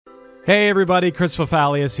Hey everybody, Chris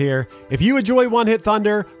Fafalius here. If you enjoy One Hit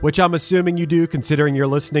Thunder, which I'm assuming you do considering you're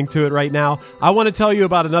listening to it right now, I want to tell you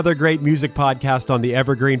about another great music podcast on the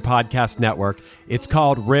Evergreen Podcast Network. It's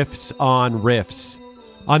called Riffs on Riffs.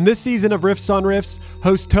 On this season of Riffs on Riffs,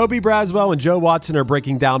 hosts Toby Braswell and Joe Watson are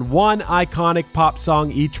breaking down one iconic pop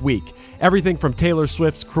song each week. Everything from Taylor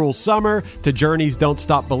Swift's Cruel Summer to Journey's Don't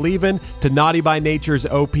Stop Believin' to Naughty by Nature's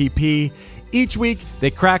OPP. Each week,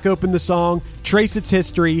 they crack open the song, trace its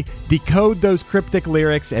history, decode those cryptic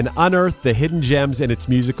lyrics, and unearth the hidden gems in its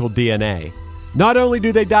musical DNA. Not only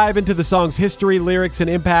do they dive into the song's history, lyrics, and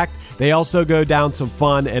impact, they also go down some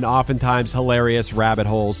fun and oftentimes hilarious rabbit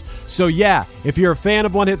holes. So yeah, if you're a fan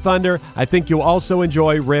of One Hit Thunder, I think you'll also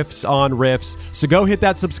enjoy Riffs on Riffs. So go hit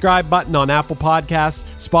that subscribe button on Apple Podcasts,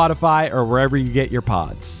 Spotify, or wherever you get your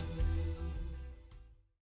pods.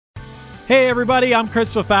 Hey everybody, I'm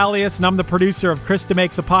Chris Fafalius, and I'm the producer of Krista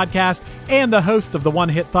Makes a Podcast and the host of the One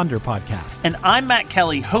Hit Thunder podcast. And I'm Matt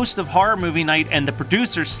Kelly, host of Horror Movie Night and the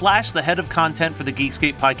producer / the head of content for the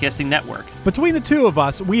Geekscape Podcasting Network. Between the two of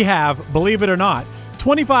us, we have, believe it or not,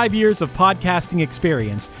 25 years of podcasting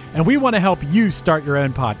experience, and we want to help you start your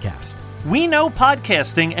own podcast. We know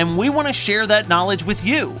podcasting, and we want to share that knowledge with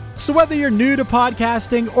you. So whether you're new to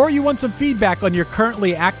podcasting or you want some feedback on your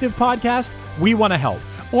currently active podcast, we want to help.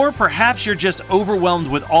 Or perhaps you're just overwhelmed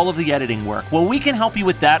with all of the editing work. Well, we can help you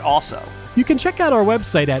with that also. You can check out our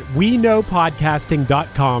website at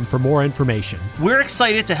weknowpodcasting.com for more information. We're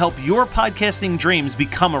excited to help your podcasting dreams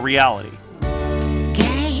become a reality.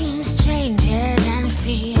 Games, changes, and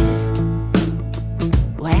fears.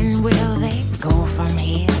 When will they go from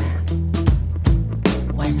here?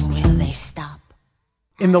 When will they stop?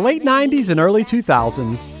 In the late 90s and early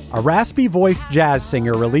 2000s, a raspy-voiced jazz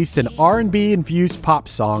singer released an R&B-infused pop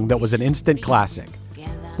song that was an instant classic.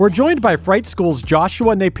 We're joined by Fright School's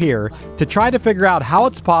Joshua Napier to try to figure out how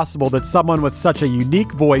it's possible that someone with such a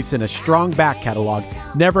unique voice and a strong back catalog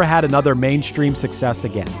never had another mainstream success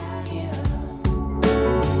again.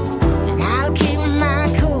 And I'll keep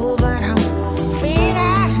my cool, but I'm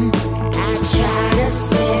feeling. I try to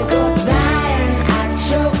say goodbye and I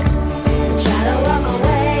choke. I try to walk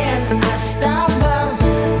away and I stumble.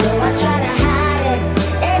 Though I try to hide it,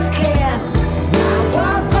 it's clear. My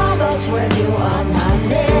world crumbles when you are not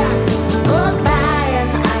near. Goodbye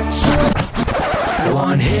and I choke.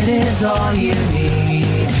 One hit is all you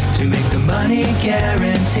need to make the money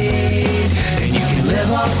guaranteed, and you can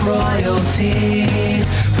live off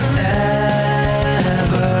royalties forever.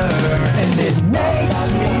 And it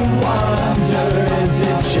makes me wonder, is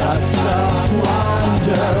it just a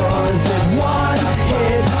wonder, or is it one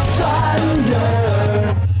hit thunder?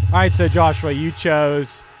 All right, so Joshua, you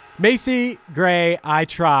chose Macy Gray, I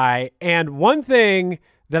Try. And one thing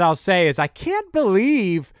that I'll say is I can't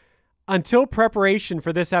believe until preparation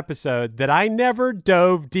for this episode that I never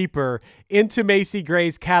dove deeper into Macy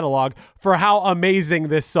Gray's catalog for how amazing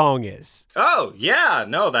this song is. Oh, yeah.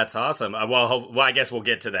 No, that's awesome. Well, I guess we'll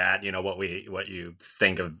get to that, what you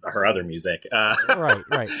think of her other music.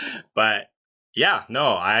 Right. But yeah,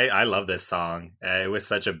 no, I love this song. It was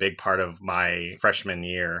such a big part of my freshman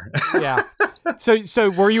year. Yeah.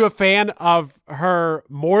 So were you a fan of her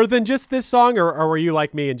more than just this song, or were you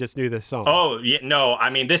like me and just knew this song? Oh, yeah, no,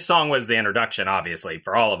 I mean, this song was the introduction, obviously,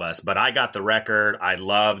 for all of us, but I got the record. I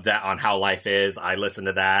loved that on How Life Is. I listened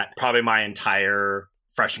to that probably my entire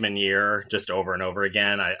freshman year, just over and over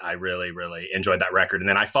again. I really, really enjoyed that record. And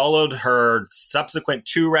then I followed her subsequent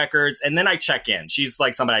 2 records, and then I check in. She's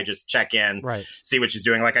like somebody I just check in, right, see what she's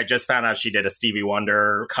doing. Like I just found out she did a Stevie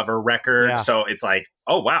Wonder cover record. Yeah. So it's like,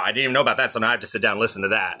 oh, wow, I didn't even know about that. So now I have to sit down and listen to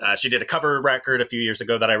that. She did a cover record a few years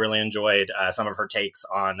ago that I really enjoyed, some of her takes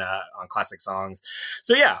on classic songs.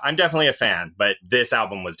 So yeah, I'm definitely a fan, but this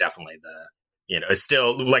album was definitely it's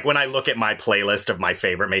still like when I look at my playlist of my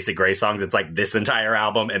favorite Macy Gray songs, it's like this entire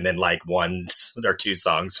album and then like 1 or 2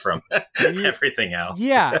 songs from everything else.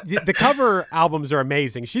 Yeah, the cover albums are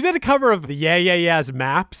amazing. She did a cover of the Yeah Yeah Yeahs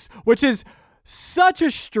Maps, which is such a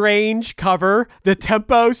strange cover. The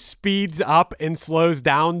tempo speeds up and slows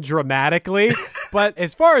down dramatically. But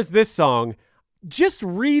as far as this song, just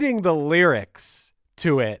reading the lyrics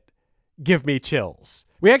to it give me chills.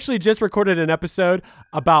 We actually just recorded an episode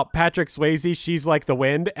about Patrick Swayze, She's Like the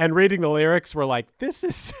Wind, and reading the lyrics, we're like, this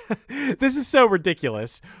is so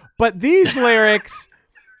ridiculous. But these lyrics,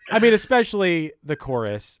 I mean, especially the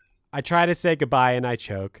chorus, I try to say goodbye and I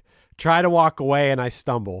choke, try to walk away and I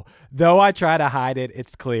stumble. Though I try to hide it,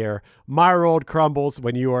 it's clear. My world crumbles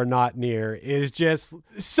when you are not near is just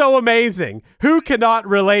so amazing. Who cannot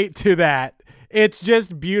relate to that? It's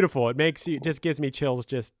just beautiful. It just gives me chills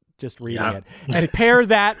just reading it. And pair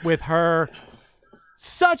that with her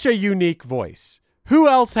such a unique voice. Who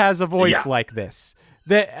else has a voice like this?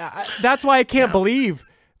 That's why I can't believe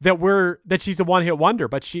that she's a one-hit wonder,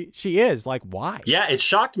 but she is. Like, why? Yeah, it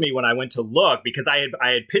shocked me when I went to look because I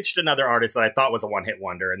had pitched another artist that I thought was a one-hit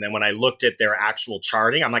wonder, and then when I looked at their actual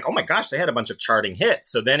charting, I'm like, oh my gosh, they had a bunch of charting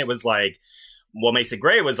hits. So then it was like, well, Macy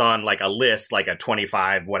Gray was on like a list, like a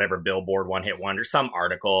 25 whatever Billboard one-hit wonder, some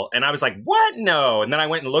article, and I was like, what? No. And then I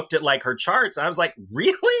went and looked at like her charts, and I was like,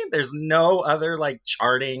 really? There's no other like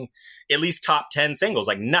charting, at least top 10 singles,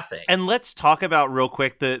 like nothing. And let's talk about real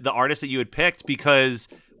quick the artist that you had picked, because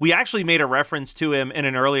we actually made a reference to him in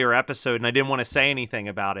an earlier episode, and I didn't want to say anything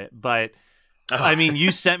about it, but I mean,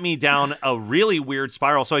 you sent me down a really weird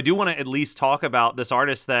spiral. So I do want to at least talk about this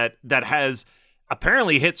artist that has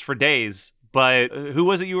apparently hits for days. But who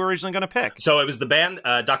was it you were originally going to pick? So it was the band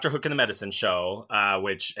Dr. Hook and the Medicine Show,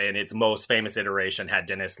 which in its most famous iteration had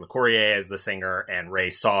Dennis LeCourrier as the singer and Ray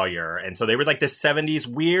Sawyer. And so they were like this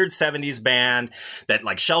weird 70s band that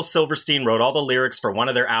like Shel Silverstein wrote all the lyrics for one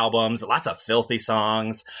of their albums, lots of filthy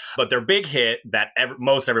songs. But their big hit that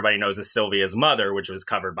most everybody knows is Sylvia's Mother, which was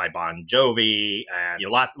covered by Bon Jovi. And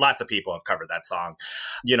lots of people have covered that song.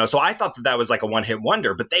 So I thought that was like a one-hit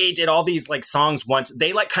wonder, but they did all these like songs once.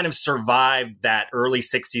 They like kind of survived that early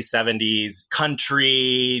 60s, 70s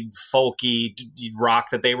country, folky rock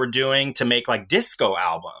that they were doing to make like disco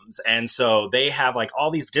albums. And so they have like all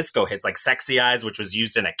these disco hits, like Sexy Eyes, which was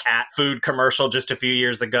used in a cat food commercial just a few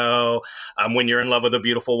years ago. When You're in Love with a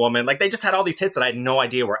Beautiful Woman. Like they just had all these hits that I had no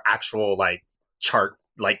idea were actual like chart,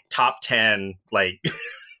 like top 10, like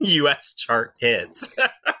US chart hits.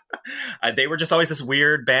 They were just always this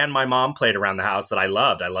weird band my mom played around the house that I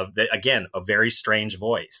loved. I loved it. Again, a very strange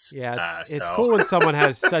voice. Yeah, it's cool when someone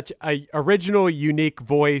has such a original, unique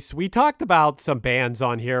voice. We talked about some bands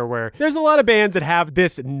on here where there's a lot of bands that have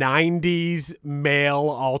this 90s male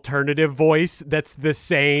alternative voice that's the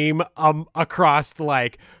same across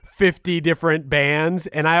like 50 different bands.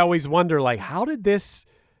 And I always wonder, like, how did this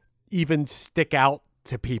even stick out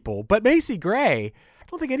to people? But Macy Gray, I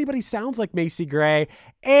don't think anybody sounds like Macy Gray.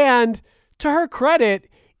 And to her credit,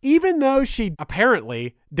 even though she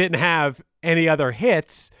apparently didn't have any other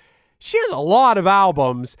hits, she has a lot of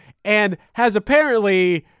albums and has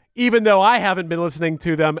apparently, even though I haven't been listening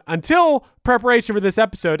to them until preparation for this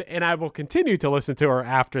episode, and I will continue to listen to her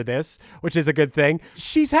after this, which is a good thing,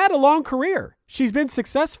 she's had a long career. She's been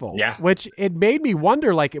successful. Yeah. Which it made me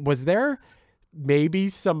wonder, like, was there maybe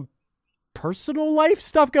some personal life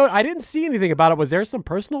stuff going? I didn't see anything about it. Was there some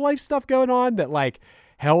personal life stuff going on that like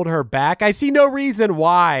held her back? I see no reason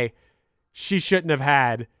why she shouldn't have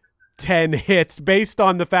had 10 hits based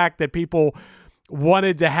on the fact that people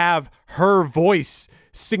wanted to have her voice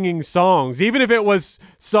singing songs, even if it was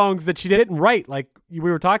songs that she didn't write. Like we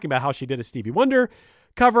were talking about how she did a Stevie Wonder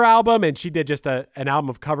cover album, and she did just an album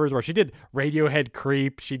of covers where she did Radiohead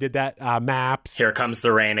Creep. She did that Maps. Here Comes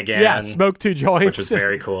the Rain Again. Yeah, Smoke Two Joints. Which was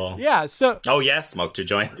very cool. Yeah, so... Oh, yes, Smoke Two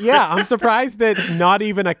Joints. Yeah, I'm surprised that not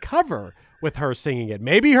even a cover with her singing it.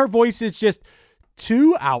 Maybe her voice is just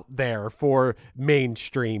too out there for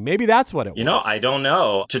mainstream. Maybe that's what it was. I don't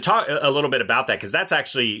know. To talk a little bit about that, because that's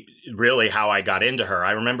actually really how I got into her.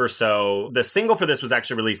 I remember, so the single for this was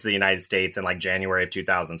actually released in the United States in like January of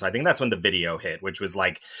 2000. So I think that's when the video hit, which was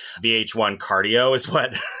like VH1 Cardio is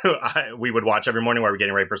what we would watch every morning while we were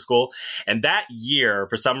getting ready for school. And that year,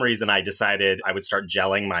 for some reason, I decided I would start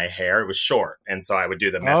gelling my hair. It was short. And so I would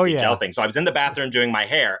do the messy gel thing. So I was in the bathroom doing my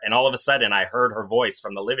hair, and all of a sudden I heard her voice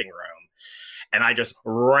from the living room. And I just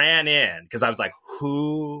ran in because I was like,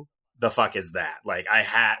 who the fuck is that? Like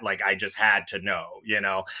I just had to know,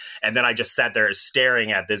 and then I just sat there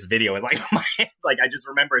staring at this video and I just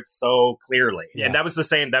remember it so clearly. Yeah. And that was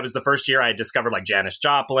the first year I discovered like Janis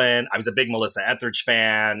Joplin. I was a big Melissa Etheridge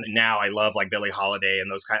fan. Now I love like Billie Holiday and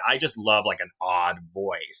those I just love like an odd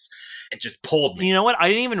voice. It just pulled me. You know what? I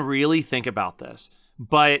didn't even really think about this,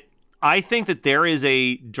 but I think that there is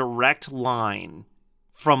a direct line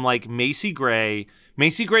from like Macy Gray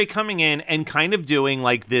coming in and kind of doing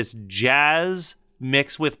like this jazz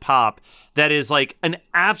mix with pop that is like an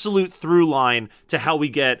absolute through line to how we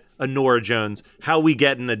get a Norah Jones, how we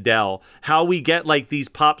get an Adele, how we get like these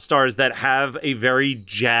pop stars that have a very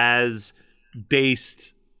jazz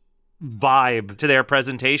based vibe to their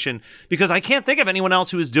presentation, because I can't think of anyone else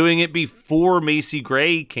who was doing it before Macy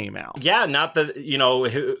Gray came out. Yeah, not the,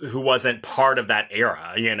 who wasn't part of that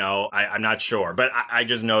era, I'm not sure. But I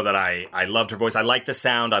just know that I loved her voice. I like the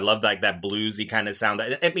sound. I love like that bluesy kind of sound.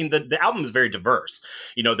 I mean, the album is very diverse.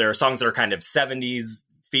 There are songs that are kind of 70s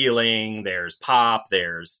feeling, there's pop,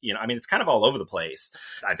 there's, it's kind of all over the place.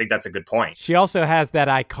 I think that's a good point. She also has that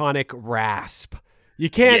iconic rasp. You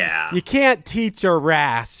can't Yeah. you can't teach a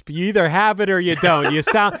rasp. You either have it or you don't. You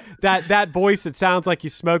sound that voice, it sounds like you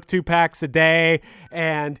smoke 2 packs a day.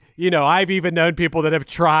 And I've even known people that have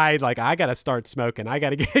tried, like, I gotta start smoking. I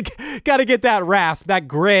gotta get that rasp, that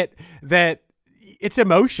grit, that it's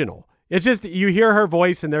emotional. It's just, you hear her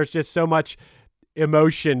voice and there's just so much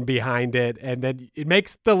emotion behind it, and then it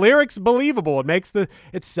makes the lyrics believable.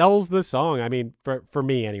 It sells the song. I mean, for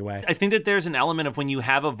me anyway. I think that there's an element of when you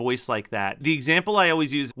have a voice like that. The example I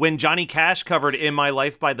always use, when Johnny Cash covered In My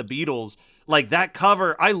Life by the Beatles, like that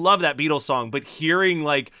cover, I love that Beatles song, but hearing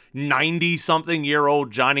like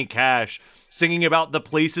 90-something-year-old Johnny Cash singing about the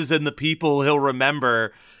places and the people he'll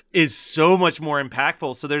remember is so much more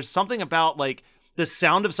impactful. So there's something about like the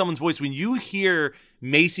sound of someone's voice when you hear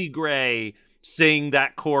Macy Gray sing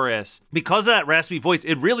that chorus, because of that raspy voice,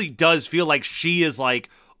 it really does feel like she is like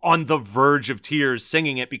on the verge of tears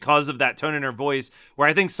singing it because of that tone in her voice, where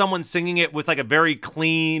I think someone singing it with like a very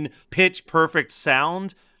clean, pitch perfect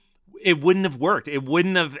sound, it wouldn't have worked. It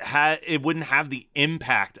wouldn't have the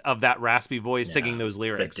impact of that raspy voice singing those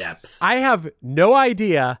lyrics. The depth. I have no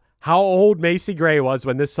idea how old Macy Gray was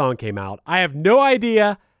when this song came out. I have no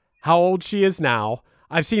idea how old she is now.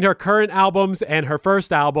 I've seen her current albums and her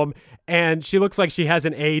first album, and she looks like she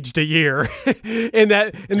hasn't aged a year. in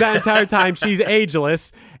that entire time, she's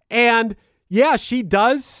ageless. And yeah, she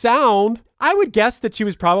does sound, I would guess that she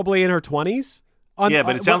was probably in her 20s.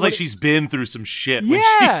 But it sounds like she's been through some shit when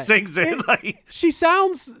she sings it. She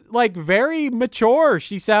sounds like very mature.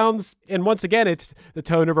 She sounds, and once again, it's the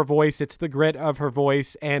tone of her voice, it's the grit of her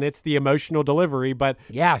voice, and it's the emotional delivery. But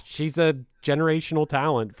yeah, she's a generational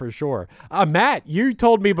talent for sure. Matt, you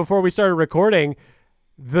told me before we started recording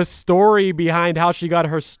the story behind how she got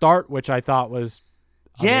her start, which I thought was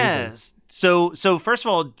amazing. Yes. So first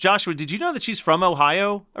of all, Joshua, did you know that she's from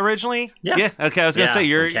Ohio originally? Yeah. Okay, I was gonna say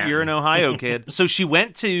from Canton. you're an Ohio kid. So she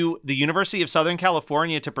went to the University of Southern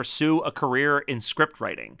California to pursue a career in script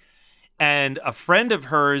writing. And a friend of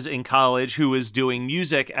hers in college who was doing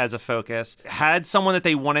music as a focus had someone that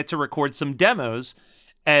they wanted to record some demos,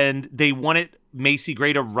 and they wanted Macy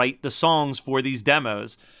Gray to write the songs for these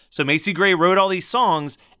demos. So Macy Gray wrote all these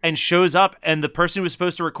songs and shows up, and the person who was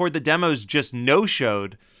supposed to record the demos just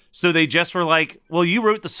no-showed. So they just were like, well, you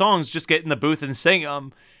wrote the songs, just get in the booth and sing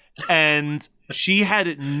them. And she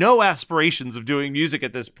had no aspirations of doing music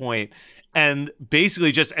at this point. And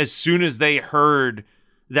basically just as soon as they heard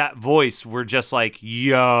that voice, were just like,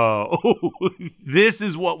 yo, this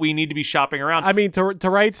is what we need to be shopping around. I mean, to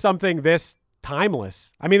write something this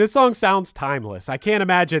timeless. I mean, this song sounds timeless. I can't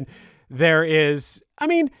imagine there is, I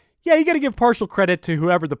mean, yeah, you got to give partial credit to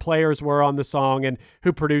whoever the players were on the song and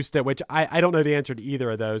who produced it, which I don't know the answer to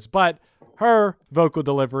either of those. But her vocal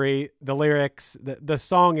delivery, the lyrics, the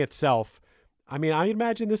song itself, I mean, I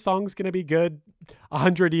imagine this song's going to be good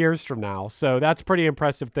 100 years from now. So that's a pretty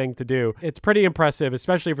impressive thing to do. It's pretty impressive,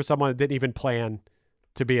 especially for someone that didn't even plan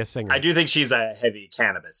to be a singer. I do think she's a heavy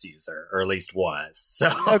cannabis user, or at least was. So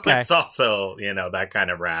Okay. it's also, that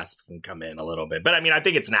kind of rasp can come in a little bit. But I mean, I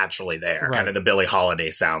think it's naturally there. Right. Kind of the Billie Holiday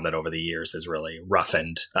sound that over the years has really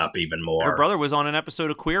roughened up even more. Her brother was on an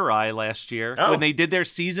episode of Queer Eye last year. Oh. When they did their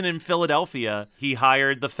season in Philadelphia, he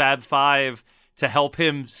hired the Fab Five to help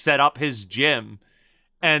him set up his gym.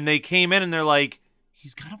 And they came in and they're like,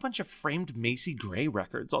 he's got a bunch of framed Macy Gray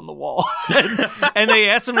records on the wall. and they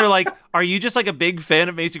asked him, they're like, are you just like a big fan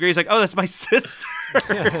of Macy Gray? He's like, oh, that's my sister.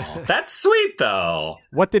 That's sweet, though.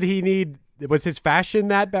 What did he need? Was his fashion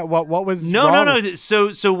that bad? What was No. wrong?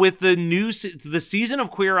 So with the season of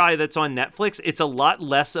Queer Eye that's on Netflix, it's a lot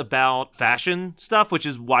less about fashion stuff, which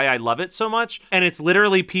is why I love it so much. And it's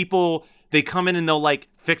literally people, they come in and they'll like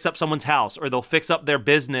fix up someone's house, or they'll fix up their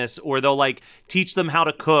business, or they'll like teach them how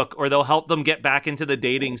to cook, or they'll help them get back into the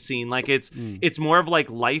dating scene. Like it's more of like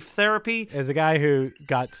life therapy. As a guy who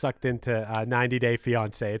got sucked into 90 Day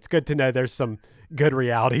Fiancé, it's good to know there's some good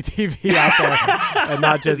reality TV out there and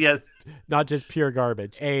not just pure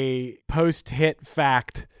garbage. A post-hit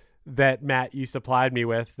fact that Matt, you supplied me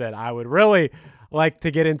with that I would really like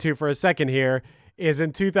to get into for a second here is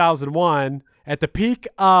in 2001, at the peak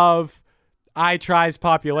of I Try's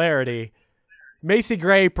popularity, Macy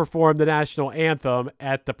Gray performed the national anthem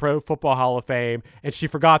at the Pro Football Hall of Fame, and she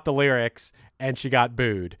forgot the lyrics, and she got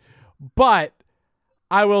booed. But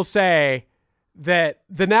I will say that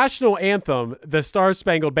the national anthem, the Star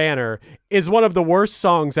Spangled Banner, is one of the worst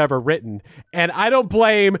songs ever written. And I don't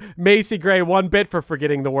blame Macy Gray one bit for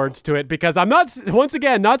forgetting the words to it, because I'm not, once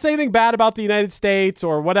again, not saying anything bad about the United States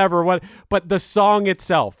or whatever, but the song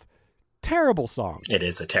itself, terrible song. It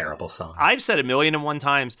is a terrible song. I've said 1,000,001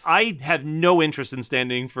 times, I have no interest in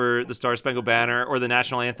standing for the Star Spangled Banner or the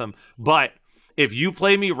national anthem, but if you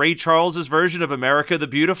play me Ray Charles's version of America the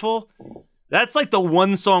Beautiful, that's like the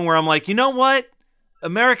one song where I'm like, you know what?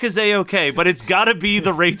 America's A-okay, but it's got to be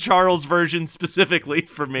the Ray Charles version specifically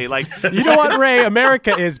for me. Like, you know what, Ray?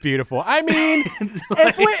 America is beautiful. I mean,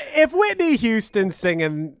 if Whitney Houston's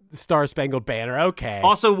singing Star Spangled Banner, okay.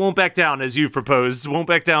 Also, Won't Back Down, as you've proposed. Won't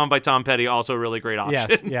Back Down by Tom Petty, also a really great option.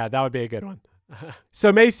 Yes, yeah, that would be a good one.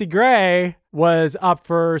 So Macy Gray was up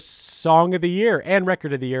for Song of the Year and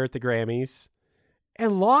Record of the Year at the Grammys,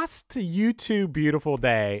 and lost to U2 Beautiful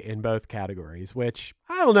Day in both categories, which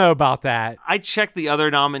I don't know about that. I checked the other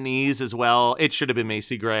nominees as well. It should have been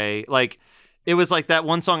Macy Gray. Like, it was like that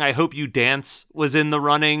one song, I Hope You Dance, was in the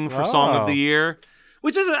running for Song of the Year,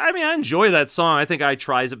 which is, I mean, I enjoy that song. I think I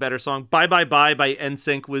Try is a better song. Bye Bye Bye by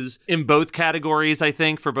NSYNC was in both categories, I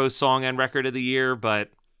think, for both Song and Record of the Year. But,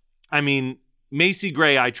 I mean, Macy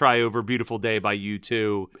Gray, I Try over Beautiful Day by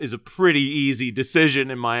U2 is a pretty easy decision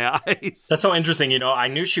in my eyes. That's so interesting. You know, I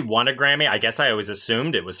knew she won a Grammy. I guess I always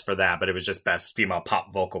assumed it was for that, but it was just Best Female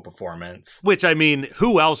Pop Vocal Performance. Which, I mean,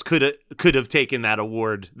 who else could have taken that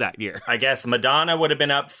award that year? I guess Madonna would have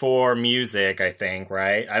been up for music, I think,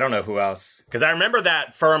 right? I don't know who else. Because I remember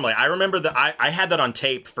that firmly. I remember that I had that on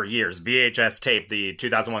tape for years, VHS tape, the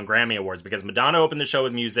 2001 Grammy Awards, because Madonna opened the show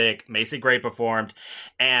with music, Macy Gray performed,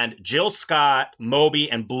 and Jill Scott, Moby,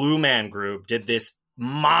 and Blue Man Group did this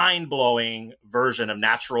mind-blowing version of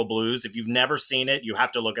Natural Blues. If you've never seen it, you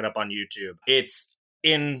have to look it up on YouTube. It's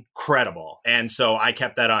incredible. And so I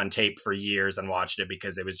kept that on tape for years and watched it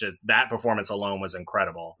because it was just, that performance alone was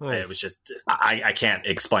incredible. Nice. It was just, I can't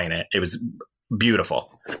explain it. It was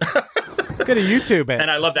beautiful. Good to YouTube it. And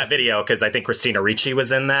I love that video because I think Christina Ricci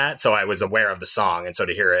was in that. So I was aware of the song. And so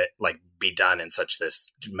to hear it like be done in such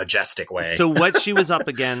this majestic way. So what she was up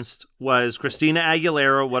against was Christina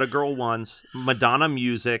Aguilera, What a Girl Wants, Madonna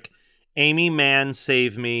Music, Amy Mann,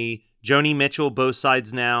 Save Me, Joni Mitchell, Both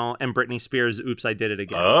Sides Now, and Britney Spears, Oops, I Did It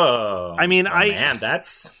Again. Oh, I mean, I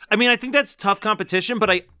think that's tough competition, but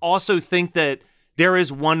I also think that there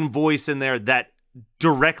is one voice in there that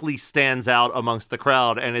directly stands out amongst the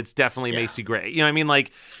crowd, and it's definitely Macy Gray. You know what I mean?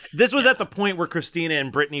 Like, this was at the point where Christina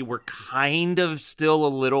and Britney were kind of still a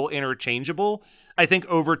little interchangeable. I think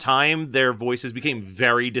over time, their voices became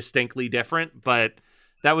very distinctly different, but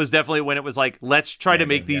that was definitely when it was like, let's try to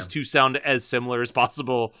make these two sound as similar as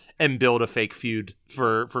possible and build a fake feud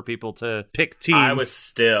for people to pick teams. I was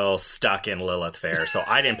still stuck in Lilith Fair, so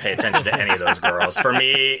I didn't pay attention to any of those girls. For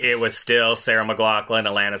me, it was still Sarah McLachlan,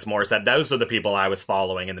 Alanis Morissette. Those are the people I was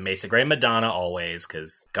following in the Macy Gray. Madonna always,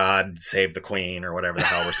 because God save the Queen or whatever the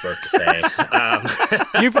hell we're supposed to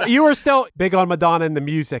say. You were still big on Madonna in the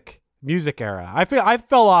music era. I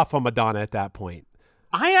fell off on Madonna at that point.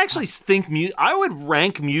 I actually think I would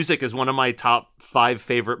rank Music as one of my top 5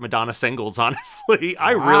 favorite Madonna singles, honestly.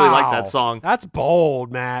 I really like that song. That's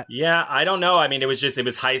bold, Matt. Yeah, I don't know. I mean, it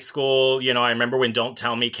was high school. You know, I remember when Don't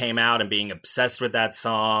Tell Me came out and being obsessed with that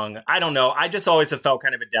song. I don't know. I just always have felt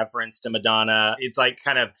kind of a deference to Madonna. It's like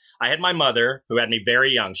kind of, I had my mother who had me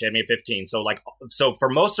very young. She had me at 15. So for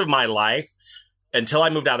most of my life, until I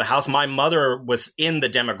moved out of the house, my mother was in the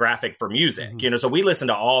demographic for music, you know, so we listened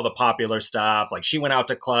to all the popular stuff. Like, she went out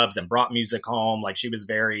to clubs and brought music home. Like, she was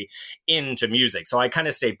very into music. So I kind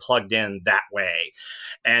of stayed plugged in that way.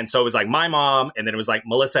 And so it was like my mom, and then it was like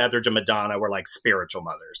Melissa Etheridge and Madonna were like spiritual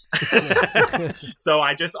mothers. So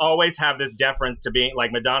I just always have this deference to being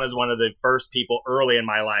like, Madonna's one of the first people early in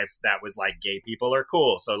my life that was like, gay people are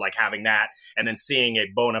cool. So like having that, and then seeing a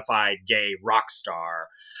bona fide gay rock star,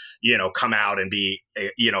 you know, come out and be,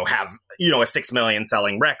 you know, have, you know, a 6 million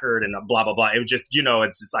selling record and blah, blah, blah. It was just, you know,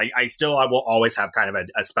 it's just, I will always have kind of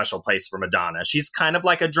a special place for Madonna. She's kind of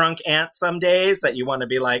like a drunk aunt some days that you want to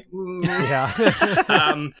be like,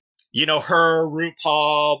 Yeah. You know, her,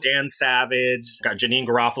 RuPaul, Dan Savage, got Janine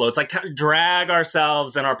Garofalo. It's like, kind of drag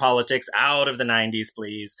ourselves and our politics out of the 90s,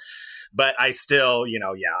 please. But I still, you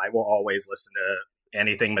know, I will always listen to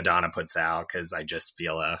anything Madonna puts out because I just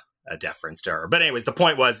feel a deference to her. But anyways, the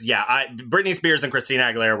point was, Britney Spears and Christina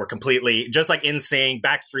Aguilera were completely, just like NSYNC,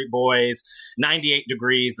 Backstreet Boys, 98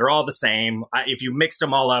 Degrees, they're all the same. If you mixed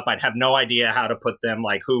them all up, I'd have no idea how to put them,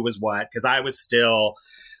 like who was what, because I was still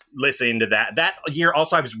listening to that. That year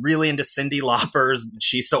also, I was really into Cyndi Lauper's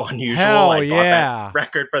She's So Unusual. I bought that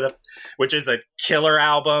record which is a killer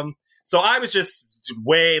album. So I was just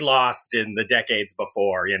way lost in the decades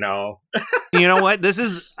before, you know? You know what? This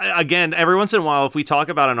is, again, every once in a while, if we talk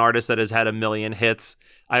about an artist that has had a million hits,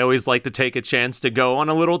 I always like to take a chance to go on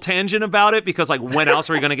a little tangent about it, because like, when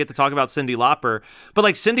else are we going to get to talk about Cyndi Lauper? But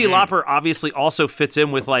like, Cyndi Lauper obviously also fits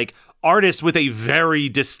in with like artists with a very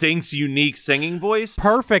distinct, unique singing voice.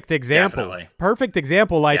 Perfect example. Definitely. Perfect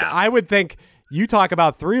example. Like, I would think, you talk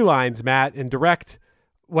about through lines, Matt, and direct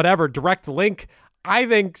link. I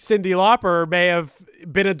think Cyndi Lauper may have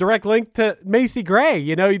been a direct link to Macy Gray.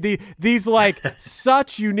 You know, these like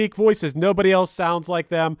such unique voices. Nobody else sounds like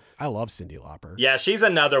them. I love Cyndi Lauper. Yeah, she's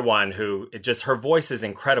another one who her voice is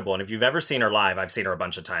incredible. And if you've ever seen her live, I've seen her a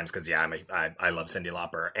bunch of times because, I love Cyndi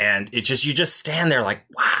Lauper. And you just stand there like,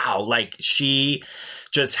 wow, like she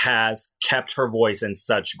just has kept her voice in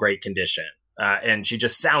such great condition. And she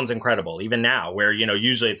just sounds incredible, even now, where, you know,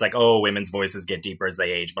 usually it's like, oh, women's voices get deeper as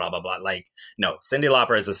they age, blah, blah, blah. Like, no, Cyndi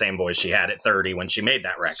Lauper has the same voice she had at 30 when she made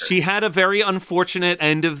that record. She had a very unfortunate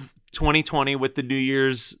end of 2020 with the New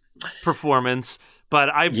Year's performance,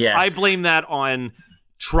 but I blame that on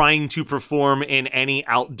trying to perform in any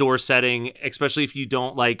outdoor setting, especially if you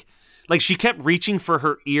don't like she kept reaching for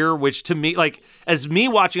her ear, which to me, like, as me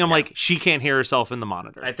watching, I'm like, she can't hear herself in the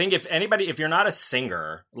monitor. I think if you're not a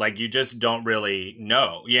singer, like, you just don't really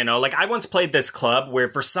know, you know? Like, I once played this club where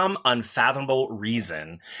for some unfathomable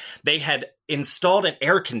reason, they had installed an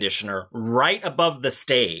air conditioner right above the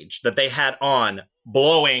stage that they had on,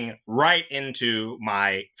 blowing right into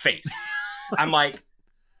my face. I'm like,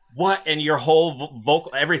 what? And your whole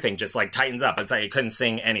vocal, everything just like tightens up. It's like you couldn't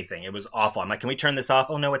sing anything. It was awful. I'm like, can we turn this off?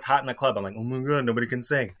 Oh no, it's hot in the club. I'm like, oh my God, nobody can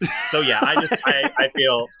sing. So yeah, I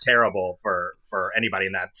feel terrible for anybody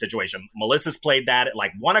in that situation. Melissa's played that at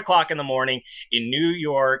like 1:00 in the morning in New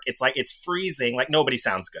York. It's like, it's freezing. Like nobody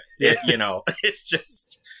sounds good. You know, it's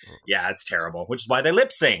just, yeah, it's terrible, which is why they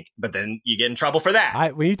lip sync. But then you get in trouble for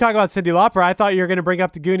that. When you talk about Cyndi Lauper, I thought you were going to bring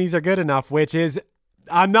up The Goonies Are Good Enough, which is,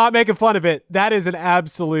 I'm not making fun of it. That is an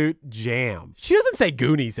absolute jam. She doesn't say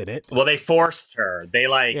Goonies in it. Well, they forced her. They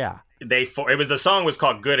like, the song was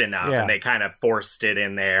called Good Enough, and they kind of forced it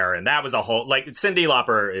in there. And that was a whole, like, Cyndi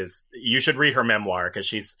Lauper you should read her memoir because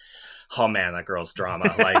she's, oh man, that girl's drama.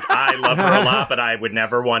 Like, I love her a lot, but I would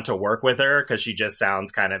never want to work with her because she just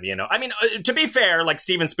sounds kind of, you know, I mean, to be fair, like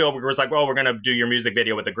Steven Spielberg was like, well, we're going to do your music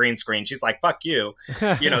video with a green screen. She's like, fuck you.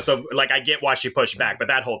 You know, so like, I get why she pushed back, but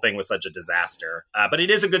that whole thing was such a disaster. But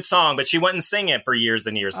it is a good song, but she wouldn't sing it for years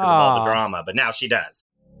and years because of all the drama. But now she does.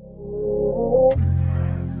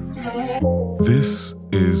 This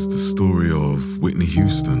is the story of Whitney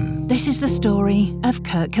Houston. This is the story of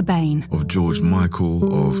Kurt Cobain. Of George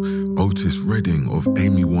Michael, of Otis Redding, of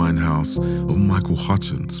Amy Winehouse, of Michael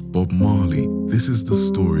Hutchence, Bob Marley. This is the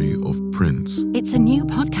story of Prince. It's a new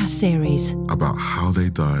podcast series about how they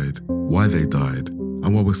died, why they died,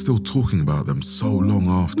 and why we're still talking about them so long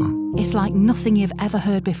after. It's like nothing you've ever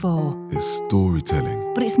heard before. It's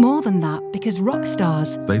storytelling. But it's more than that, because rock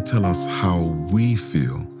stars, they tell us how we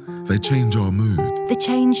feel. They change our mood. They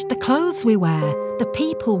change the clothes we wear, the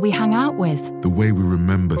people we hang out with, the way we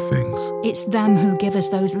remember things. It's them who give us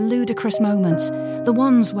those ludicrous moments, the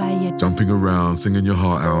ones where you're jumping around, singing your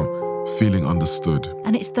heart out, feeling understood.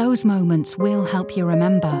 And it's those moments we'll help you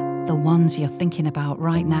remember, the ones you're thinking about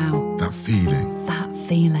right now. That feeling. That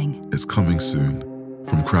feeling. It's coming soon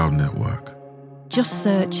from Crowd Network. Just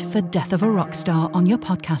search for Death of a Rock Star on your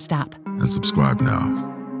podcast app. And subscribe now.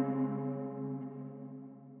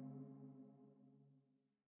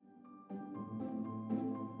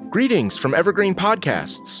 Greetings from Evergreen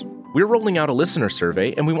Podcasts. We're rolling out a listener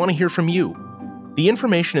survey, and we want to hear from you. The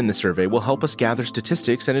information in the survey will help us gather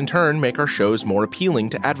statistics and in turn make our shows more appealing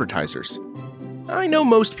to advertisers. I know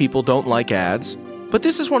most people don't like ads, but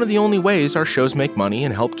this is one of the only ways our shows make money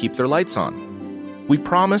and help keep their lights on. We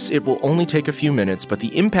promise it will only take a few minutes, but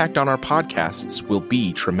the impact on our podcasts will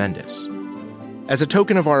be tremendous. As a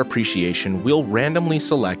token of our appreciation, we'll randomly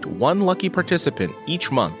select one lucky participant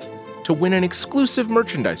each month to win an exclusive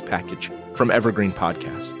merchandise package from Evergreen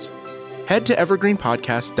Podcasts. Head to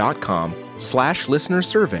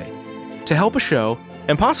evergreenpodcast.com/listenersurvey to help a show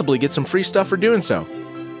and possibly get some free stuff for doing so.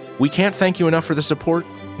 We can't thank you enough for the support.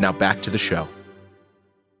 Now back to the show.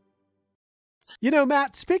 You know,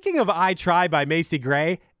 Matt, speaking of I Try by Macy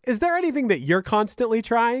Gray, is there anything that you're constantly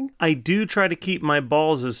trying? I do try to keep my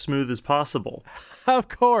balls as smooth as possible. Of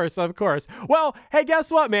course. Well, hey, guess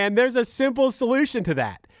what, man? There's a simple solution to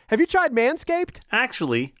that. Have you tried Manscaped?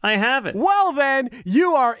 Actually, I haven't. Well, then,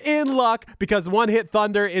 you are in luck because One Hit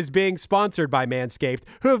Thunder is being sponsored by Manscaped,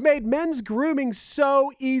 who have made men's grooming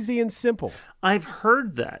so easy and simple. I've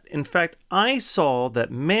heard that. In fact, I saw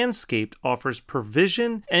that Manscaped offers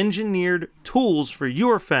provision-engineered tools for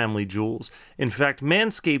your family jewels. In fact,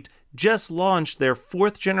 Manscaped just launched their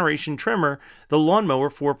 4th-generation trimmer, the Lawnmower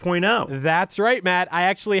 4.0. That's right, Matt. I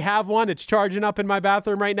actually have one. It's charging up in my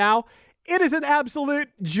bathroom right now. It is an absolute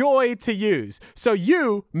joy to use. So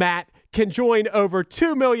you, Matt, can join over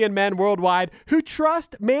 2 million men worldwide who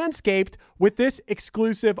trust Manscaped with this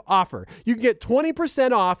exclusive offer. You can get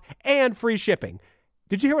 20% off and free shipping.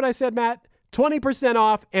 Did you hear what I said, Matt? 20%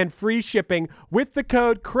 off and free shipping with the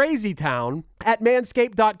code CrazyTown at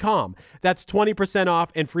manscaped.com. That's 20% off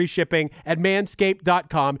and free shipping at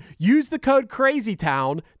manscaped.com. Use the code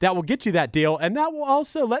CrazyTown. That will get you that deal, and that will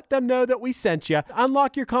also let them know that we sent you.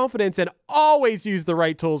 Unlock your confidence and always use the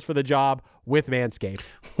right tools for the job with Manscaped.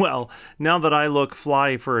 Well, now that I look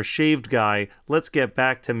fly for a shaved guy, let's get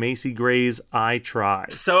back to Macy Gray's I Try.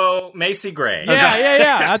 So, Macy Gray.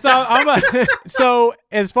 Yeah. That's how So,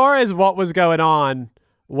 as far as what was going on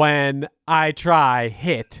when I Try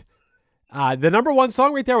hit, the number one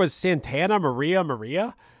song right there was Santana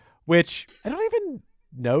Maria, which I don't even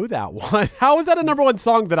know that one. How is that a number one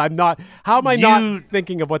song that I'm not? How am I not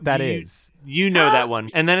thinking of what that is? You know that one.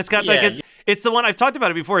 And then it's got it's the one I've talked about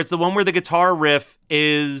it before. It's the one where the guitar riff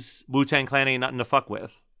is Wu-Tang Clan Ain't Nothing to Fuck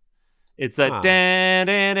With. It's that I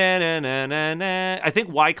think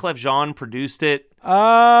Wyclef Jean produced it.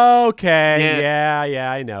 Okay.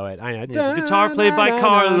 Yeah, I know it. It's a guitar played by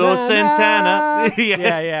Carlos Santana.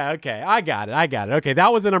 Yeah, okay. I got it. Okay,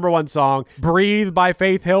 that was the number one song. Breathe by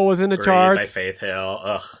Faith Hill was in the charts. By Faith Hill.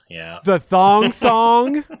 Ugh, yeah. The Thong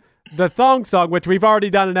Song. The Thong Song, which we've already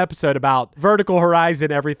done an episode about. Vertical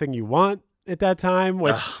Horizon, Everything You Want at that time.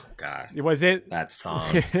 Oh, God. Was it? That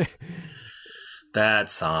song. That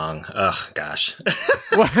song. Oh, gosh.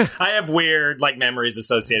 I have weird memories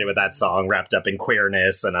associated with that song wrapped up in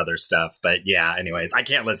queerness and other stuff. But yeah, anyways, I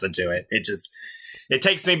can't listen to it. It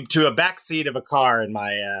takes me to a backseat of a car in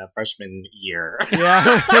my freshman year.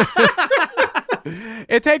 Yeah.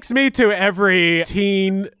 It takes me to every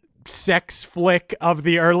teen sex flick of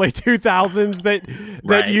the early 2000s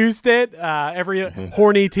that used it. Every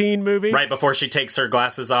horny teen movie. Right before she takes her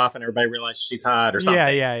glasses off and everybody realizes she's hot or something.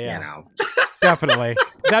 Yeah. You know. Definitely.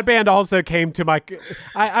 That band also came to my...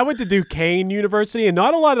 I went to Duquesne University, and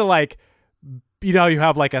not a lot of you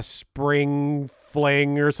have a spring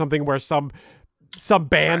fling or something where some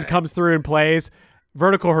band comes through and plays.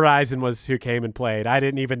 Vertical Horizon was who came and played. I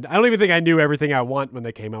don't even think I knew Everything I Want when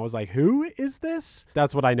they came. I was like, who is this?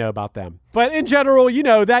 That's what I know about them. But in general,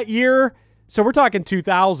 that year, so we're talking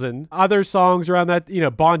 2000, other songs around that,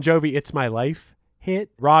 Bon Jovi, It's My Life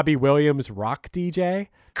hit, Robbie Williams, Rock DJ,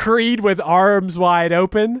 Creed with Arms Wide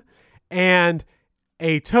Open, and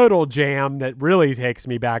a total jam that really takes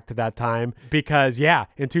me back to that time because,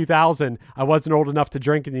 in 2000, I wasn't old enough to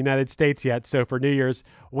drink in the United States yet. So for New Year's,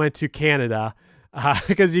 went to Canada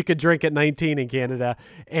because you could drink at 19 in Canada.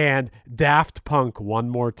 And Daft Punk, One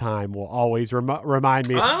More Time, will always remind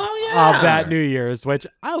me of that New Year's, which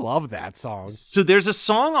I love that song. So there's a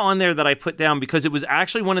song on there that I put down because it was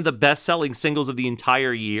actually one of the best-selling singles of the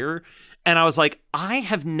entire year. And I was like, I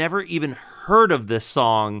have never even heard of this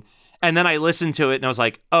song. And then I listened to it and I was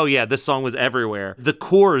like, oh yeah, this song was everywhere. The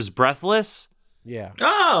Core's Breathless. Yeah.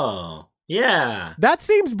 Oh, yeah. That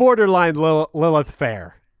seems borderline Lilith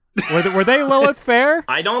Fair. Were they Lilith Fair?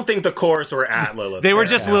 I don't think the Core's were at Lilith They were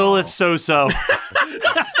just Lilith So-So.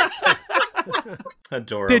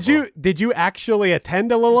 Adorable. Did you actually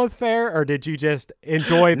attend a Lilith Fair, or did you just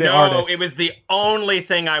enjoy the artist? No, it was the only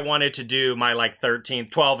thing I wanted to do my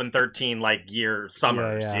 12 and 13 year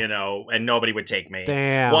summers, and nobody would take me.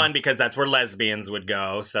 Damn. One, because that's where lesbians would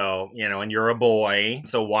go, so, and you're a boy,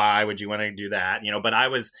 so why would you want to do that? But I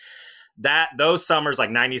was those summers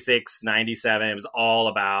 96, 97, it was all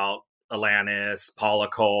about Alanis, Paula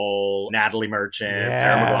Cole, Natalie Merchant,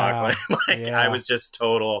 Sarah McLachlan. I was just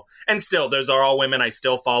total. And still, those are all women I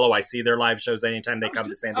still follow. I see their live shows anytime they come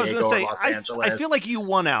to San Diego or Los Angeles. I feel like you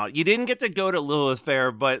won out. You didn't get to go to Lilith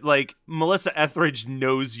Fair, but Melissa Etheridge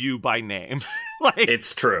knows you by name.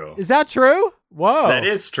 It's true. Is that true? Whoa. That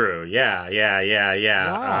is true. Yeah.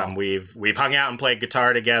 Wow. We've hung out and played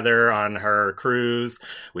guitar together on her cruise.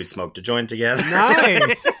 We've smoked a joint together.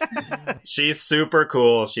 Nice. She's super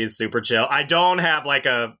cool. She's super chill. I don't have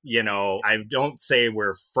I don't say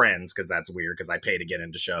we're friends because that's weird because I pay to get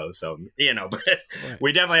into shows. So, but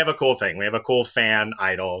we definitely have a cool thing. We have a cool fan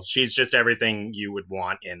idol. She's just everything you would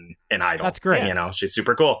want in an idol. That's great. She's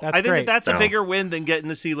super cool. I think that's a bigger win than getting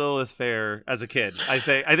to see Lilith Fair as a kid. I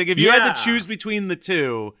think if you had to choose between between the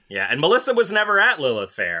two. Yeah, and Melissa was never at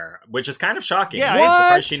Lilith Fair, which is kind of shocking. Yeah, I'm What?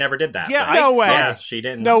 surprised she never did that. Yeah, but- No way. Yeah, she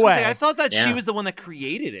didn't. No way. I thought that she Yeah. was the one that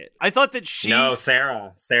created it. I thought that she... No,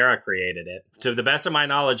 Sarah. Sarah created it. To the best of my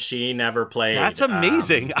knowledge, she never played. That's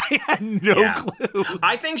amazing. I had no yeah. clue.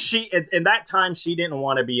 I think she, in that time, she didn't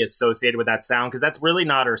want to be associated with that sound because that's really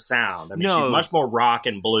not her sound. I mean, No. she's much more rock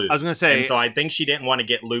and blues. I was gonna say- and so I think she didn't want to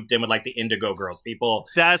get looped in with like the Indigo Girls. People,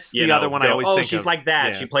 That's you the know, other one I go, always oh, think she's of. like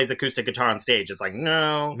that. Yeah. She plays acoustic guitar on stage. It's like,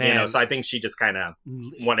 no, Man. So I think she just kind of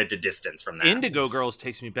wanted to distance from that. Indigo Girls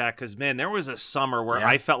takes me back because, man, there was a summer where Yeah.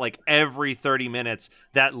 I felt like every 30 minutes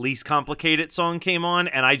that Least Complicated song came on,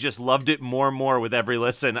 and I just loved it more and more with every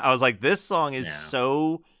listen. I was like, this song is Yeah.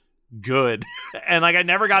 so good. And like I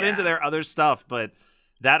never got Yeah. into their other stuff, but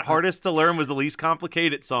that Hardest to Learn was the Least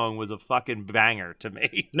Complicated song was a fucking banger to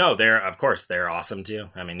me. No, of course, they're awesome too.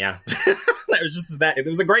 I mean, yeah, it was just that. It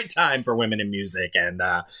was a great time for women in music and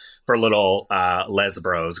for little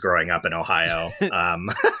lesbros growing up in Ohio.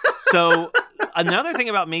 So another thing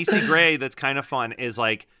about Macy Gray that's kind of fun is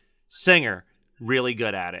like singer, really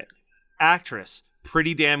good at it. Actress,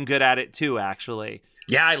 pretty damn good at it too, actually.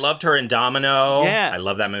 Yeah, I loved her in Domino. Yeah. I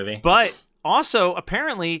love that movie. But also,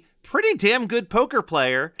 apparently, pretty damn good poker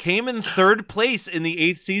player. Came in third place in the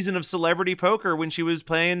 8th season of Celebrity Poker when she was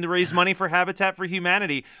playing to raise money for Habitat for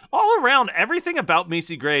Humanity. All around, everything about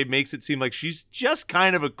Macy Gray makes it seem like she's just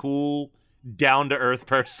kind of a cool, down-to-earth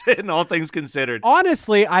person, all things considered.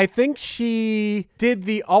 Honestly, I think she did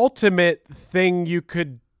the ultimate thing you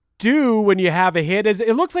could do when you have a hit. Is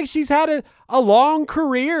it looks like she's had a long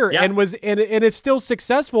career Yeah. and is still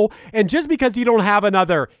successful. And just because you don't have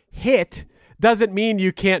another hit doesn't mean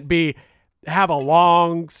you can't have a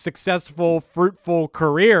long, successful, fruitful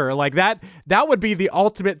career. Like that would be the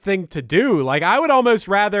ultimate thing to do. Like I would almost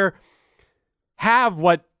rather have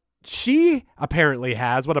what she apparently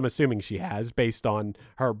has, what I'm assuming she has based on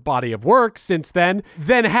her body of work since then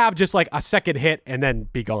have just like a second hit and then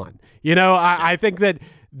be gone. You know, I think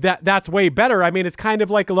that's way better. I mean, it's kind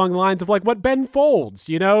of like along the lines of like what Ben Folds,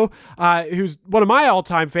 you know, who's one of my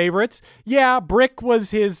all-time favorites. Yeah, Brick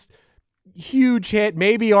was his huge hit.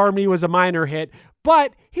 Maybe Army was a minor hit,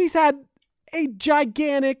 but he's had a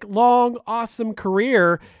gigantic, long, awesome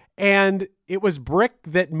career. And it was Brick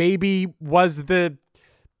that maybe was the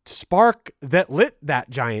spark that lit that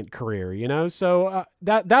giant career, you know? So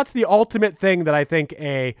that's the ultimate thing that I think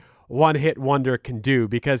a one-hit wonder can do,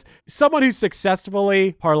 because someone who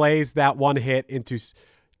successfully parlays that one hit into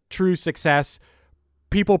true success,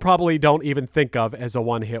 people probably don't even think of as a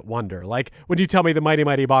one-hit wonder. Like when you tell me the Mighty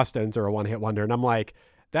Mighty Bosstones are a one-hit wonder, and I'm like,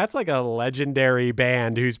 that's like a legendary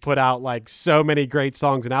band who's put out like so many great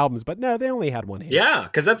songs and albums, but no, they only had one hit. Yeah,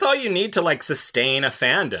 because that's all you need to like sustain a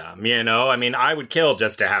fandom, you know? I mean, I would kill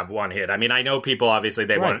just to have one hit. I mean, I know people, obviously,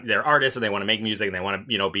 they're artists and they want to make music and they want to,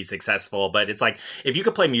 you know, be successful, but it's like, if you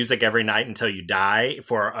could play music every night until you die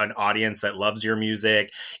for an audience that loves your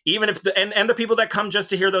music, even if, and the people that come just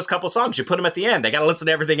to hear those couple songs, you put them at the end, they got to listen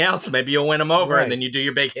to everything else, maybe you'll win them over, Right. and then you do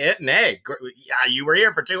your big hit, and hey, yeah, you were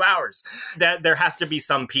here for 2 hours. That there has to be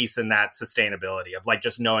some piece in that sustainability of like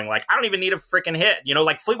just knowing like I don't even need a freaking hit, you know,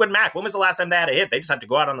 like Fleetwood Mac, when was the last time they had a hit? They just have to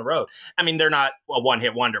go out on the road. I mean, they're not a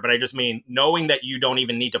one-hit wonder, but I just mean knowing that you don't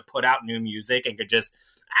even need to put out new music and could just,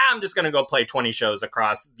 I'm just going to go play 20 shows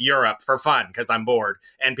across Europe for fun because I'm bored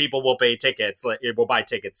and people will pay tickets, will buy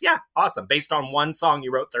tickets. Yeah, awesome. Based on one song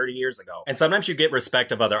you wrote 30 years ago. And sometimes you get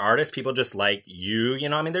respect of other artists. People just like you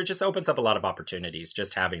know, I mean, there just opens up a lot of opportunities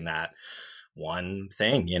just having that one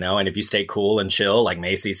thing, you know, and if you stay cool and chill like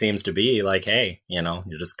Macy seems to be, like, hey, you know,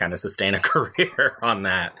 you just kind of sustain a career on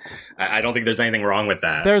that. I don't think there's anything wrong with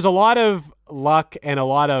that. There's a lot of luck and a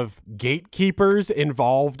lot of gatekeepers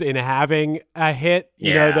involved in having a hit.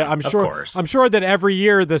 You know, that of course. I'm sure that every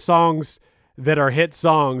year the songs that are hit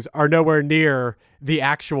songs are nowhere near the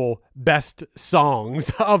actual best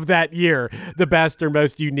songs of that year, the best or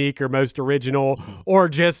most unique or most original or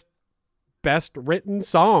just best written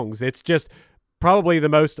songs. It's just probably the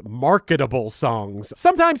most marketable songs.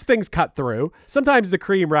 Sometimes things cut through. Sometimes the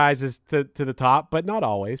cream rises to the top, but not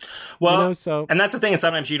always. Well, you know, so and that's the thing, is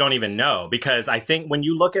sometimes you don't even know, because I think when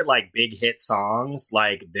you look at like big hit songs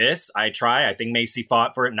like this, I think Macy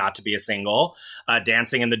fought for it not to be a single.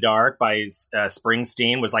 Dancing in the Dark by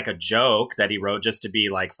Springsteen was like a joke that he wrote just to be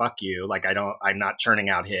like, fuck you, like I'm not churning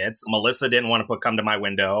out hits. Melissa didn't want to put Come to My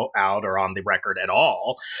Window out or on the record at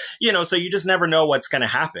all, you know, so you just never know what's going to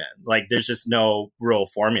happen. Like there's just no real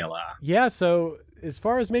formula. yeah, so as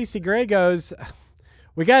far as Macy Gray goes,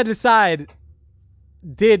 we got to decide,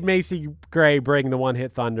 did Macy Gray bring the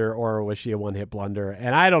one-hit thunder, or was she a one-hit blunder?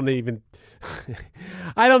 And I don't even,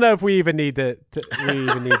 I don't know if we even need to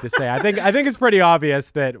say. I think it's pretty obvious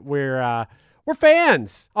that we're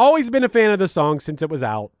fans. Always been a fan of the song since it was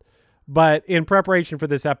out. But in preparation for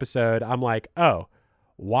this episode, I'm like, oh,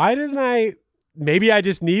 why didn't I? Maybe I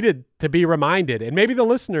just needed to be reminded, and maybe the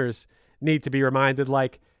listeners need to be reminded.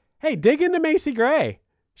 Like, hey, dig into Macy Gray.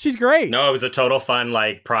 She's great. No, it was a total fun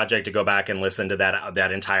project to go back and listen to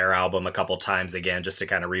that entire album a couple times again, just to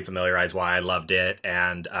kind of refamiliarize why I loved it,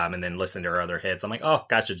 and then listen to her other hits. I'm like, oh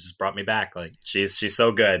gosh, it just brought me back. Like she's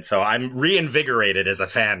so good. So I'm reinvigorated as a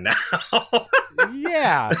fan now.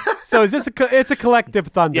 Yeah. So is this it's a collective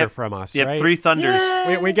thunder from us? Yep. Right? 3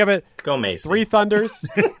 thunders. We give it go Macy. 3 thunders.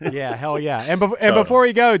 Yeah, hell yeah. And before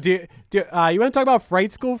we go, do you want to talk about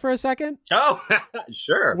Fright School for a second? Oh,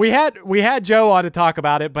 sure. We had Joe on to talk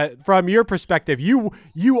about it, but from your perspective, you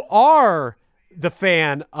are the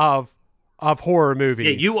fan of horror movies.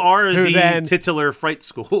 Yeah, you are the titular Fright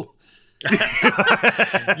School.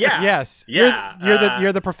 Yeah. Yes. Yeah.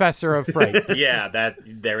 You're the professor of fright. Yeah.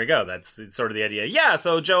 There we go. That's sort of the idea. Yeah.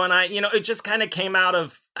 So Joe and I, it just kind of came out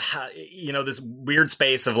of, this weird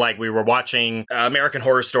space of we were watching American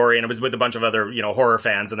Horror Story, and it was with a bunch of other, horror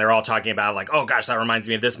fans, and they're all talking about oh gosh, that reminds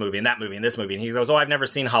me of this movie and that movie and this movie. And he goes, oh, I've never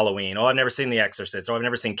seen Halloween. Oh, I've never seen The Exorcist. Oh, I've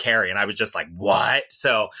never seen Carrie. And I was just like, what?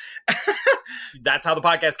 So that's how the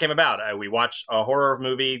podcast came about. We watched a horror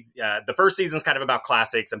movie. The first season's kind of about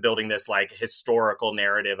classics and building this historical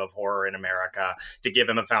narrative of horror in America to give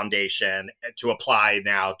him a foundation to apply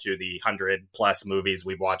now to the 100+ movies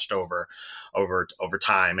we've watched over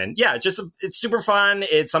time. And yeah, it's super fun.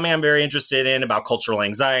 It's something I'm very interested in, about cultural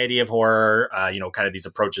anxiety of horror, kind of these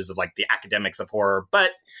approaches of the academics of horror,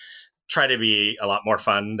 but try to be a lot more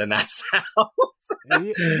fun than that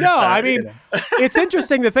sounds. No, I mean, it's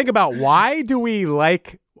interesting to think about why do we I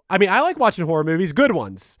like watching horror movies, good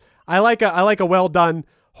ones. I like a well done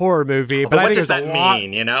horror movie, but what does that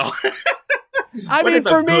mean? I mean,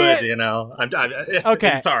 for me, I'm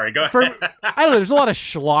okay. Sorry, go ahead. I don't know. There's a lot of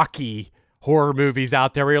schlocky horror movies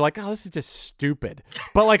out there where you're like, oh, this is just stupid.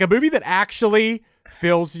 But a movie that actually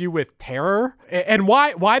fills you with terror, and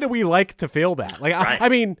why do we like to feel that? Right. I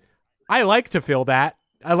mean, I like to feel that.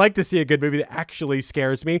 I like to see a good movie that actually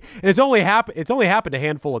scares me. And it's only happened a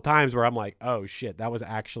handful of times where I'm like, oh shit, that was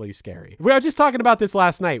actually scary. We were just talking about this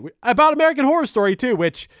last night about American Horror Story too,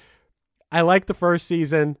 which I like the first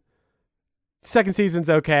season. Second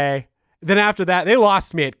season's okay. Then after that, they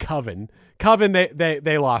lost me at Coven.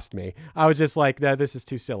 They lost me. I was just like, no, this is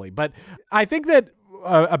too silly. But I think that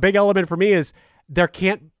a big element for me is there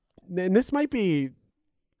can't, and this might be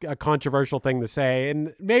a controversial thing to say,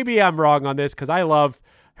 and maybe I'm wrong on this because I love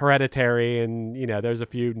Hereditary, and there's a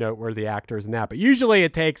few noteworthy actors in that, but usually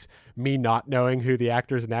it takes me not knowing who the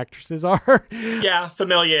actors and actresses are. Yeah,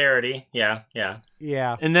 familiarity. Yeah.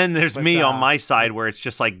 And then there's me on my side where it's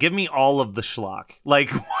just give me all of the schlock.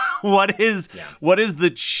 What is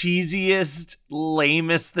the cheesiest,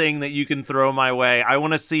 lamest thing that you can throw my way? I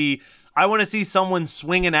want to see someone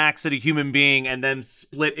swing an axe at a human being and then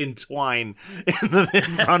split in twine in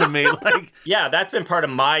front of me. Yeah, that's been part of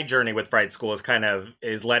my journey with Fright School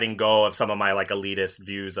is letting go of some of my elitist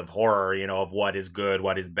views of horror, of what is good,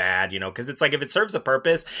 what is bad, because it's if it serves a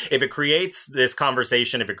purpose, if it creates this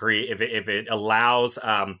conversation, if it allows,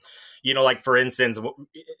 for instance,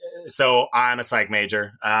 so I'm a psych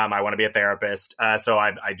major. I want to be a therapist. So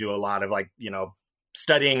I do a lot of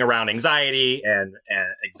studying around anxiety and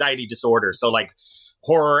anxiety disorders. So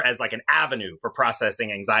horror as an avenue for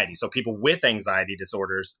processing anxiety. So people with anxiety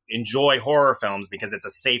disorders enjoy horror films because it's a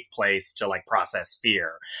safe place to process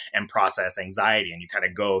fear and process anxiety. And you kind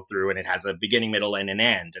of go through, and it has a beginning, middle, and an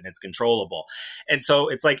end, and it's controllable. And so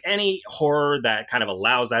it's any horror that kind of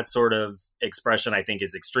allows that sort of expression, I think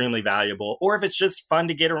is extremely valuable. Or if it's just fun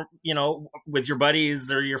to get, with your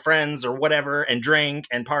buddies or your friends or whatever, and drink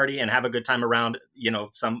and party and have a good time around,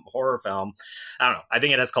 some horror film. I don't know. I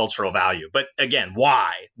think it has cultural value. But again,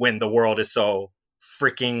 why, when the world is so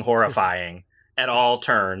freaking horrifying at all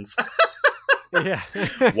turns? Yeah.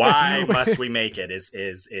 Why must we make it is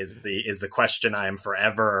the question I am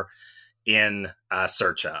forever in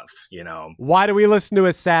search of, Why do we listen to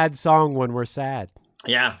a sad song when we're sad?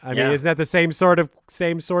 Yeah. I mean, isn't that the same sort of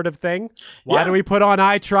thing? Why do we put on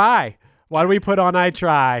I Try? Why do we put on I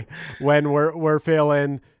Try when we're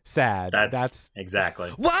feeling sad? That's exactly.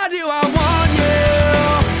 Why do I want you?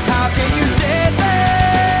 How can you say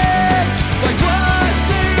things? What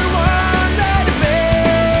do you want me to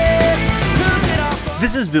be?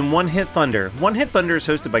 This has been One Hit Thunder. One Hit Thunder is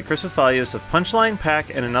hosted by Chris Fafalios of Punchline,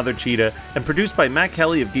 Pack, and Another Cheetah, and produced by Matt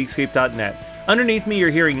Kelly of Geekscape.net. Underneath me, you're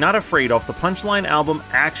hearing Not Afraid off the Punchline album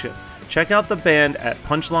Action. Check out the band at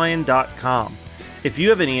punchline.com. If you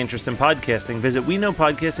have any interest in podcasting, visit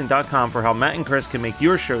WeKnowPodcasting.com for how Matt and Chris can make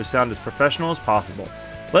your show sound as professional as possible.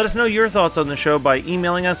 Let us know your thoughts on the show by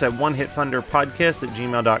emailing us at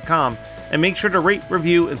onehitthunderpodcast@gmail.com, and make sure to rate,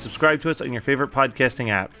 review, and subscribe to us on your favorite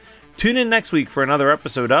podcasting app. Tune in next week for another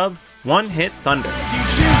episode of One Hit Thunder. You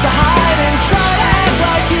choose to hide and try to act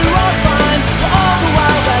like you are fine, but all the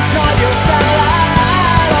while that's not your style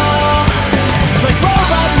at all. Like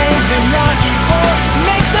robot names in Rocky 4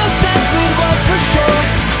 makes no sense, but what's for sure,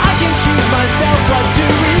 I can choose myself what to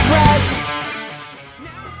regret.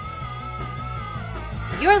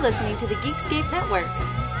 You're listening to the Geekscape Network.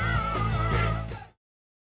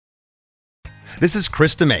 This is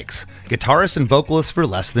Krista Makes, guitarist and vocalist for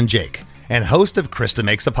Less Than Jake, and host of Krista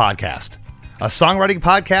Makes a Podcast, a songwriting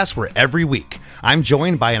podcast where every week I'm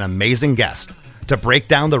joined by an amazing guest to break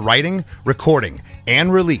down the writing, recording,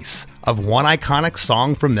 and release of one iconic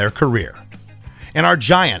song from their career. In our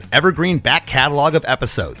giant evergreen back catalog of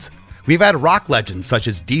episodes, we've had rock legends such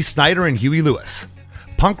as Dee Snider and Huey Lewis,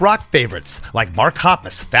 punk rock favorites like Mark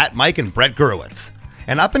Hoppus, Fat Mike, and Brett Gurewitz,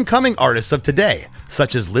 and up-and-coming artists of today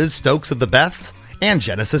such as Liz Stokes of the Beths and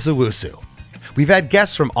Genesis Owusu. We've had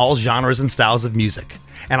guests from all genres and styles of music,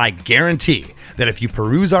 and I guarantee that if you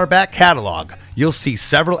peruse our back catalog, you'll see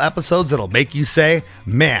several episodes that'll make you say,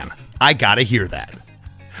 man, I gotta hear that.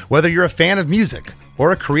 Whether you're a fan of music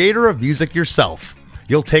or a creator of music yourself,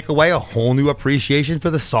 you'll take away a whole new appreciation for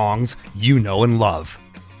the songs you know and love.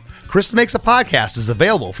 Krista Makes a Podcast is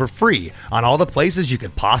available for free on all the places you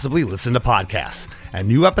could possibly listen to podcasts, and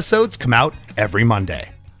new episodes come out every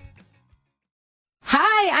Monday.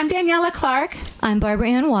 Hi, I'm Daniela Clark. I'm Barbara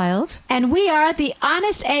Ann Wild. And we are the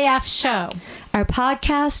Honest AF Show. Our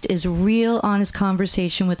podcast is real, honest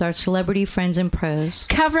conversation with our celebrity friends and pros.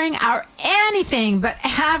 Covering our anything but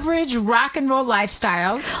average rock and roll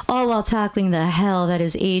lifestyles. All while tackling the hell that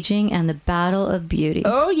is aging and the battle of beauty.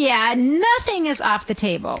 Oh yeah, nothing is off the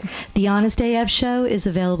table. The Honest AF Show is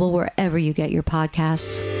available wherever you get your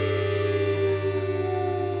podcasts.